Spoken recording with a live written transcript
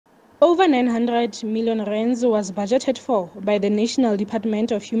Over 900 million rands was budgeted for by the National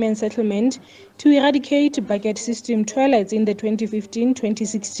Department of Human Settlement to eradicate bucket system toilets in the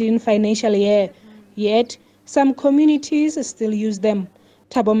 2015-2016 financial year. Yet, some communities still use them.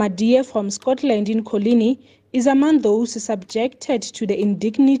 Tebogo from Scotland in Coligny is among those subjected to the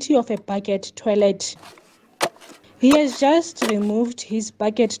indignity of a bucket toilet. He has just removed his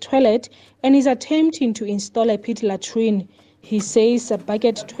bucket toilet and is attempting to install a pit latrine. He says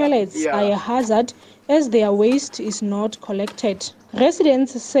bucket toilets are a hazard as their waste is not collected.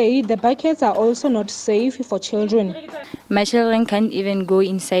 Residents say the buckets are also not safe for children. My children can't even go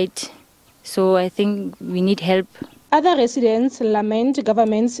inside, so I think we need help. Other residents lament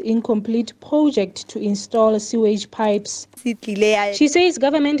government's incomplete project to install sewage pipes. She says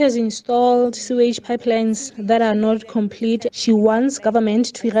government has installed sewage pipelines that are not complete. She wants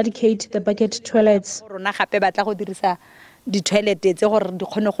government to eradicate the bucket toilets. He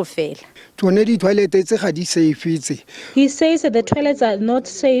says that the toilets are not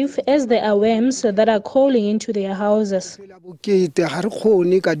safe as there are worms that are crawling into their houses.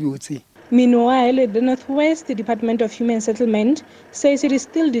 Meanwhile, the Northwest Department of Human Settlement says it is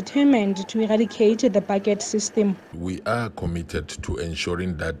still determined to eradicate the bucket system. We are committed to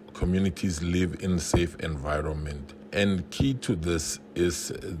ensuring that communities live in a safe environment. And key to this is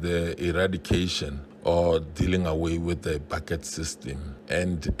the eradication or dealing away with the bucket system.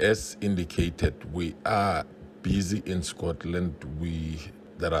 And as indicated, we are busy in Scotland.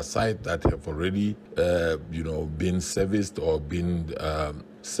 There are sites that have already been serviced or been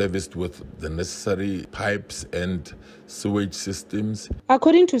serviced with the necessary pipes and sewage systems.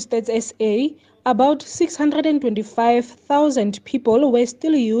 According to Stats SA, about 625,000 people were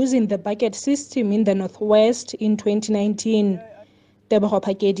still using the bucket system in the Northwest in 2019.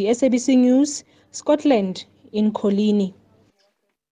 Phakedi, SABC News, Scotland, in Coligny.